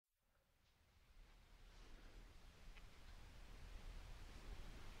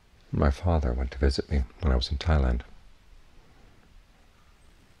My father went to visit me when I was in Thailand.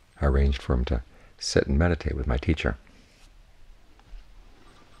 I arranged for him to sit and meditate with my teacher.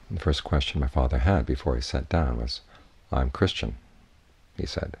 And the first question my father had before he sat down was, "I'm Christian," he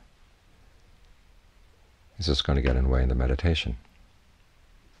said. "Is this going to get in the way of the meditation?"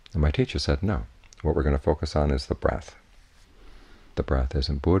 And my teacher said, "No. What we're going to focus on is the breath. The breath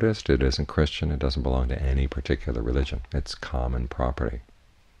isn't Buddhist, it isn't Christian, it doesn't belong to any particular religion. It's common property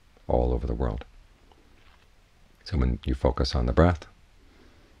all over the world. So when you focus on the breath,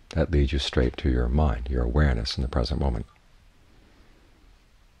 that leads you straight to your mind, your awareness in the present moment.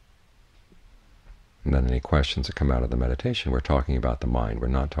 And then any questions that come out of the meditation, we're talking about the mind. We're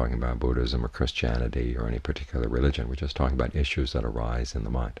not talking about Buddhism or Christianity or any particular religion. We're just talking about issues that arise in the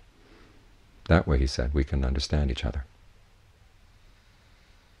mind. That way, he said, we can understand each other.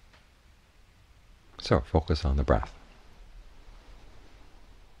 So focus on the breath.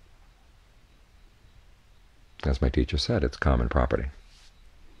 As my teacher said, it's common property.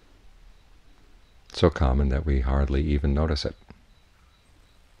 So common that we hardly even notice it.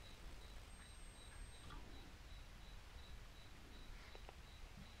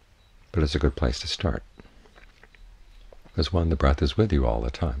 But it's a good place to start. Because one, the breath is with you all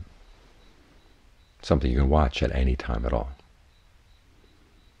the time. Something you can watch at any time at all.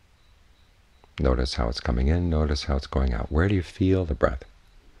 Notice how it's coming in, notice how it's going out. Where do you feel the breath?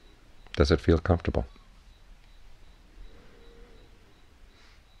 Does it feel comfortable?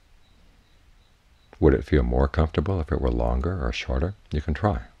 Would it feel more comfortable if it were longer or shorter? You can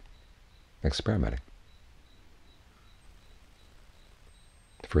try experimenting.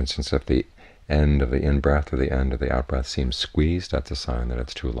 For instance, if the end of the in-breath or the end of the out-breath seems squeezed, that's a sign that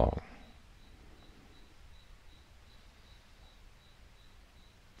it's too long.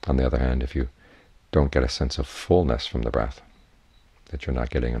 On the other hand, if you don't get a sense of fullness from the breath, that you're not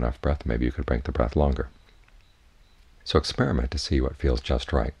getting enough breath, maybe you could make the breath longer. So experiment to see what feels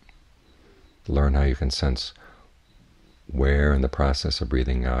just right. Learn how you can sense where in the process of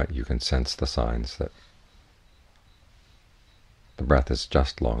breathing out you can sense the signs that the breath is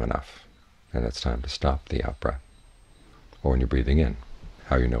just long enough and it's time to stop the out-breath. Or when you're breathing in,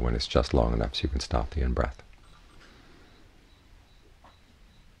 how you know when it's just long enough so you can stop the in-breath.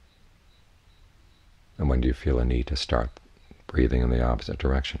 And when do you feel a need to start breathing in the opposite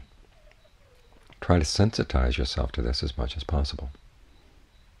direction? Try to sensitize yourself to this as much as possible.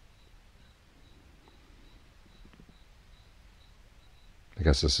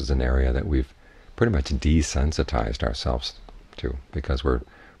 Because this is an area that we've pretty much desensitized ourselves to, because we're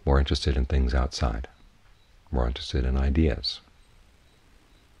more interested in things outside, more interested in ideas,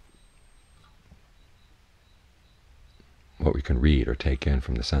 what we can read or take in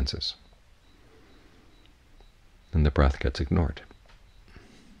from the senses. And the breath gets ignored.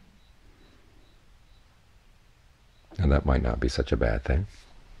 And that might not be such a bad thing.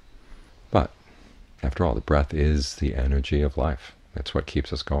 But after all, the breath is the energy of life. It's what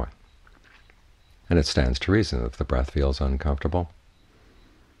keeps us going. And it stands to reason that if the breath feels uncomfortable,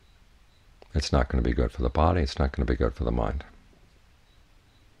 it's not going to be good for the body, it's not going to be good for the mind.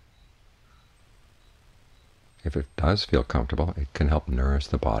 If it does feel comfortable, it can help nourish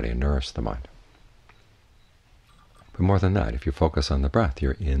the body and nourish the mind. But more than that, if you focus on the breath,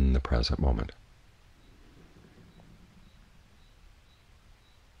 you're in the present moment.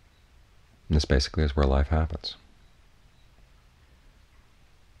 And this basically is where life happens.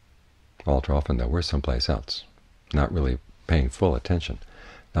 All too often, though, we're someplace else, not really paying full attention,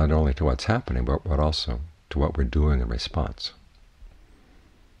 not only to what's happening, but also to what we're doing in response.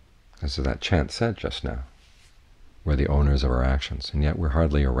 As that chant said just now, we're the owners of our actions, and yet we're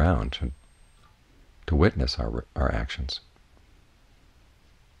hardly around to witness our actions.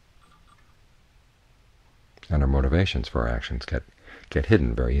 And our motivations for our actions get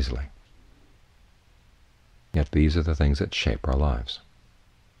hidden very easily. Yet these are the things that shape our lives.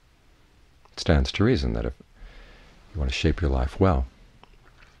 It stands to reason that if you want to shape your life well,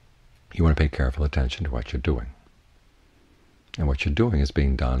 you want to pay careful attention to what you're doing. And what you're doing is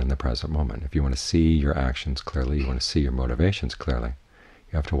being done in the present moment. If you want to see your actions clearly, you want to see your motivations clearly,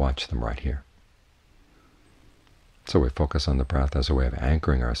 you have to watch them right here. So we focus on the breath as a way of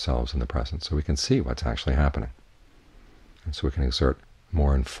anchoring ourselves in the present so we can see what's actually happening. And so we can exert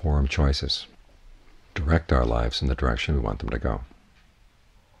more informed choices, direct our lives in the direction we want them to go.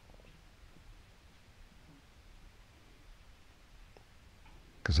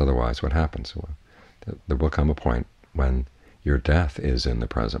 Because otherwise what happens? There will come a point when your death is in the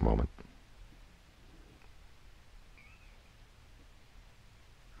present moment.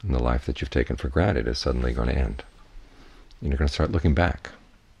 And the life that you've taken for granted is suddenly going to end. And you're going to start looking back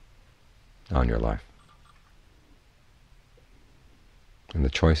on your life. And the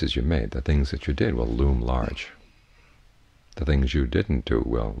choices you made, the things that you did, will loom large. The things you didn't do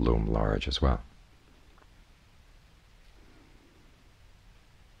will loom large as well.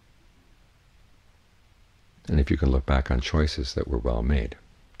 And if you can look back on choices that were well made,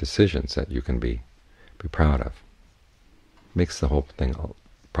 decisions that you can be proud of, makes the whole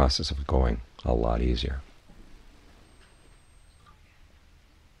process of going a lot easier.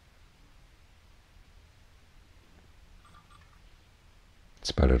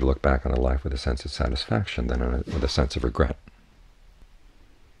 It's better to look back on a life with a sense of satisfaction than with a sense of regret.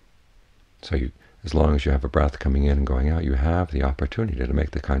 So as long as you have a breath coming in and going out, you have the opportunity to make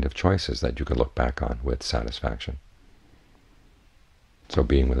the kind of choices that you can look back on with satisfaction. So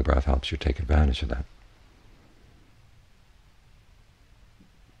being with the breath helps you take advantage of that.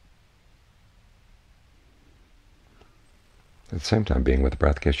 At the same time, being with the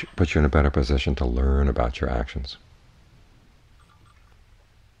breath puts you in a better position to learn about your actions.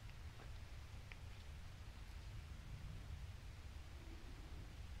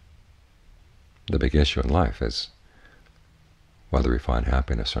 The big issue in life is whether we find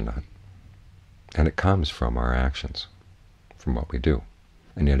happiness or not. And it comes from our actions, from what we do.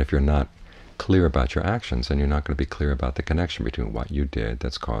 And yet if you're not clear about your actions, then you're not going to be clear about the connection between what you did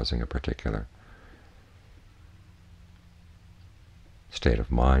that's causing a particular state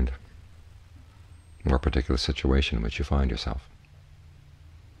of mind or a particular situation in which you find yourself.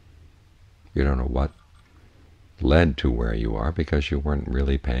 You don't know what led to where you are because you weren't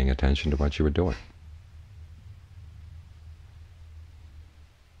really paying attention to what you were doing.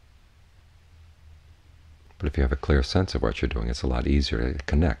 But if you have a clear sense of what you're doing, it's a lot easier to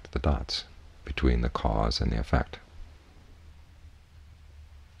connect the dots between the cause and the effect.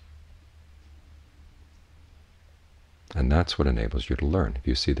 And that's what enables you to learn. If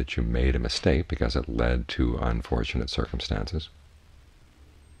you see that you made a mistake because it led to unfortunate circumstances,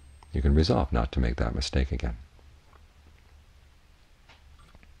 you can resolve not to make that mistake again.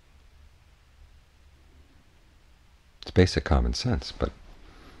 It's basic common sense, but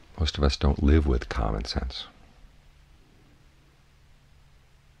most of us don't live with common sense.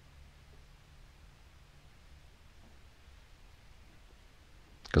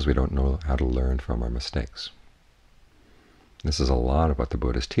 Because we don't know how to learn from our mistakes. This is a lot of what the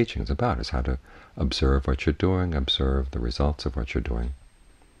Buddha's teaching is about, is how to observe what you're doing, observe the results of what you're doing.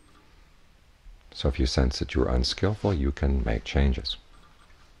 So if you sense that you're unskillful, you can make changes.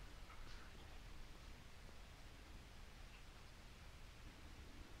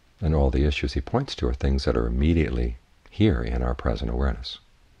 And all the issues he points to are things that are immediately here in our present awareness.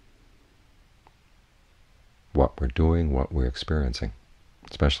 What we're doing, what we're experiencing,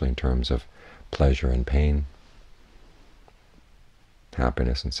 especially in terms of pleasure and pain,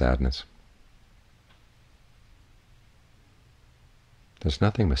 happiness and sadness. There's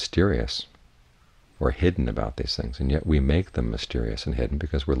nothing mysterious or hidden about these things, and yet we make them mysterious and hidden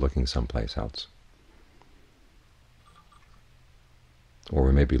because we're looking someplace else. Or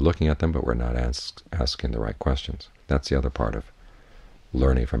we may be looking at them, but we're not asking the right questions. That's the other part of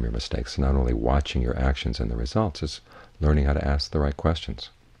learning from your mistakes. Not only watching your actions and the results, it's learning how to ask the right questions.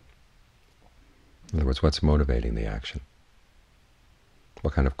 In other words, what's motivating the action?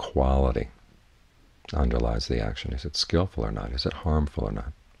 What kind of quality underlies the action? Is it skillful or not? Is it harmful or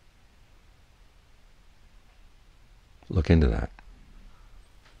not? Look into that.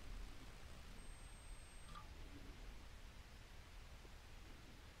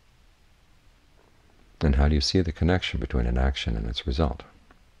 And how do you see the connection between an action and its result?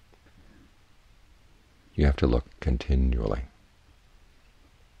 You have to look continually.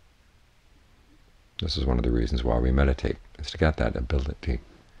 This is one of the reasons why we meditate, is to get that ability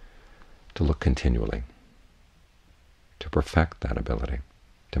to look continually, to perfect that ability,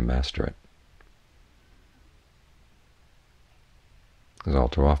 to master it. Because all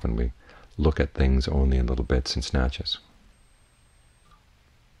too often we look at things only in little bits and snatches.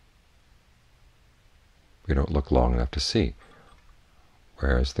 We don't look long enough to see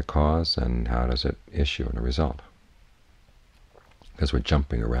where is the cause and how does it issue in a result, because we're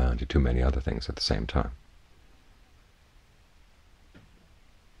jumping around to too many other things at the same time.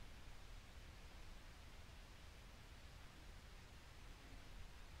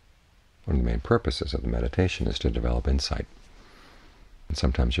 One of the main purposes of the meditation is to develop insight. And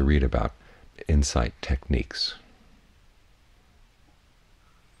sometimes you read about insight techniques.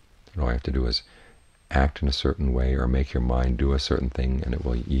 And all you have to do is act in a certain way or make your mind do a certain thing, and it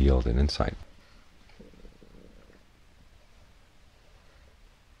will yield an insight.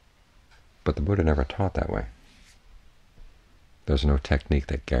 But the Buddha never taught that way. There's no technique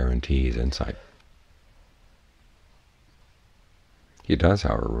that guarantees insight. He does,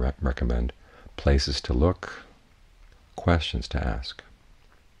 however, recommend places to look, questions to ask.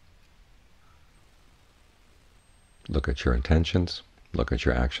 Look at your intentions, look at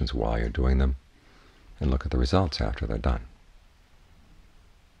your actions while you're doing them, and look at the results after they're done.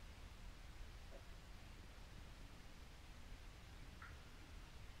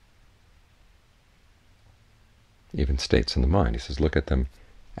 Even states in the mind, he says, look at them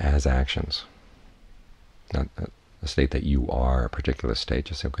as actions, not a state that you are a particular state.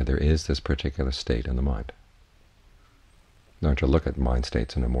 Just say, okay, there is this particular state in the mind. Learn to look at mind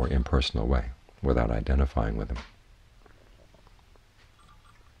states in a more impersonal way, without identifying with them.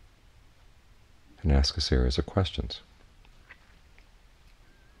 And ask a series of questions.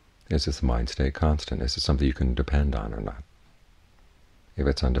 Is this mind state constant? Is it something you can depend on or not? If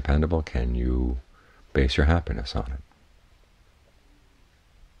it's undependable, can you base your happiness on it?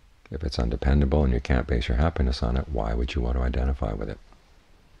 If it's undependable and you can't base your happiness on it, why would you want to identify with it?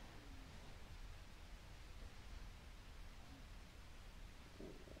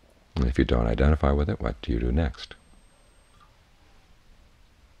 And if you don't identify with it, what do you do next?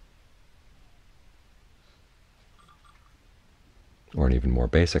 Or an even more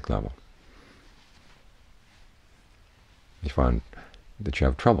basic level. You find that you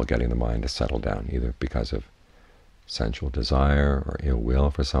have trouble getting the mind to settle down, either because of sensual desire or ill will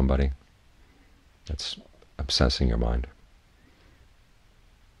for somebody that's obsessing your mind.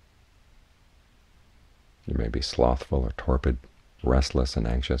 You may be slothful or torpid, restless and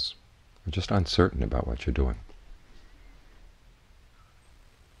anxious, or just uncertain about what you're doing.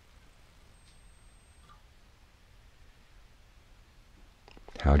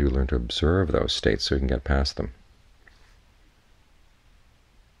 How do you learn to observe those states so you can get past them?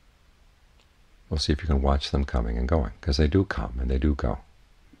 We'll see if you can watch them coming and going, because they do come and they do go.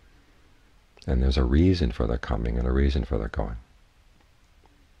 And there's a reason for their coming and a reason for their going.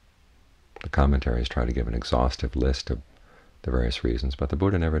 The commentaries try to give an exhaustive list of the various reasons, but the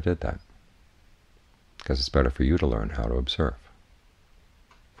Buddha never did that, because it's better for you to learn how to observe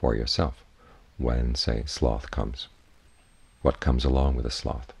for yourself when, say, sloth comes. What comes along with a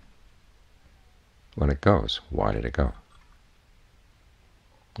sloth? When it goes, why did it go?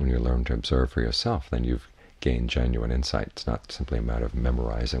 When you learn to observe for yourself, then you've gained genuine insight. It's not simply a matter of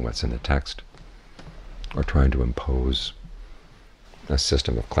memorizing what's in the text or trying to impose a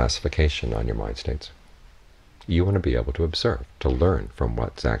system of classification on your mind states. You want to be able to observe, to learn from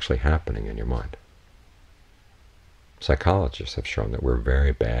what's actually happening in your mind. Psychologists have shown that we're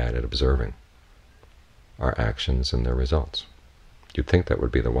very bad at observing our actions and their results. You'd think that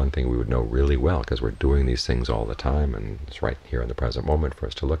would be the one thing we would know really well, because we're doing these things all the time, and it's right here in the present moment for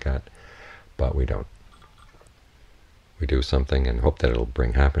us to look at, but we don't. We do something and hope that it'll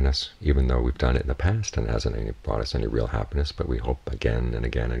bring happiness, even though we've done it in the past and it hasn't brought us any real happiness, but we hope again and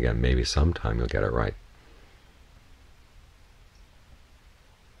again and again, maybe sometime you'll get it right.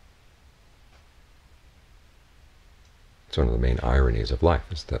 It's one of the main ironies of life,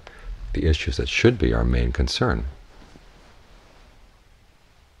 is that the issues that should be our main concern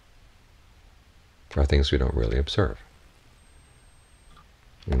are things we don't really observe.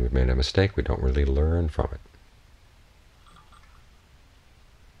 When we've made a mistake, we don't really learn from it.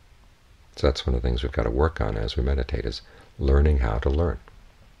 So that's one of the things we've got to work on as we meditate, is learning how to learn.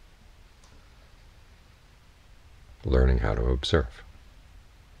 Learning how to observe.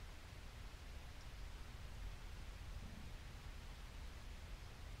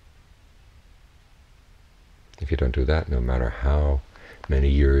 If you don't do that, no matter how many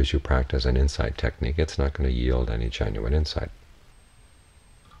years you practice an insight technique, it's not going to yield any genuine insight.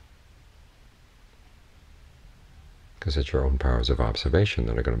 Because it's your own powers of observation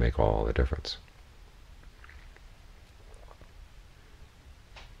that are going to make all the difference.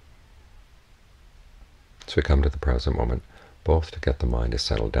 So we come to the present moment, both to get the mind to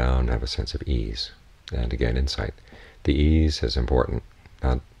settle down and have a sense of ease, and to gain insight. The ease is important,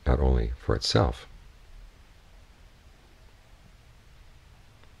 not only for itself,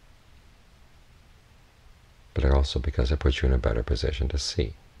 but also because it puts you in a better position to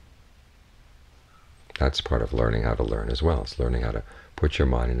see. That's part of learning how to learn as well. It's learning how to put your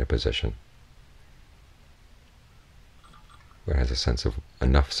mind in a position where it has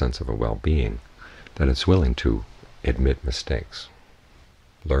enough sense of a well-being that it's willing to admit mistakes,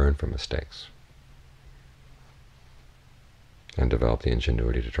 learn from mistakes, and develop the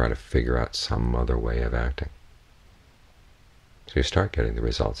ingenuity to try to figure out some other way of acting. So you start getting the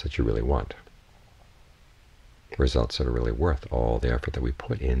results that you really want. Results that are really worth all the effort that we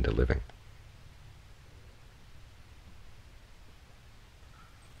put into living.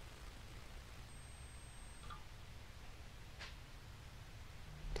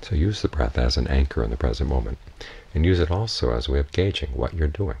 So use the breath as an anchor in the present moment, and use it also as a way of gauging what you're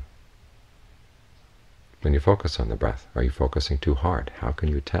doing. When you focus on the breath, are you focusing too hard? How can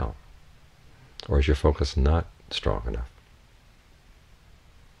you tell? Or is your focus not strong enough?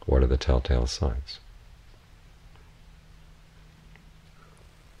 What are the telltale signs?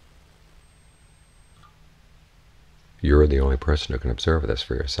 You're the only person who can observe this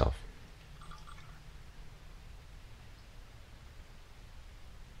for yourself.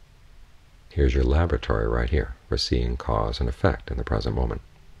 Here's your laboratory right here for seeing cause and effect in the present moment,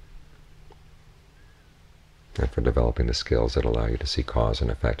 and for developing the skills that allow you to see cause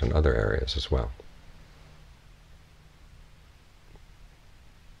and effect in other areas as well.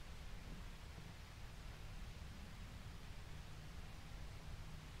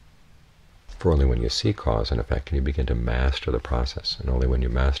 For only when you see cause and effect can you begin to master the process, and only when you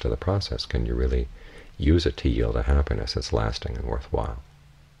master the process can you really use it to yield a happiness that's lasting and worthwhile.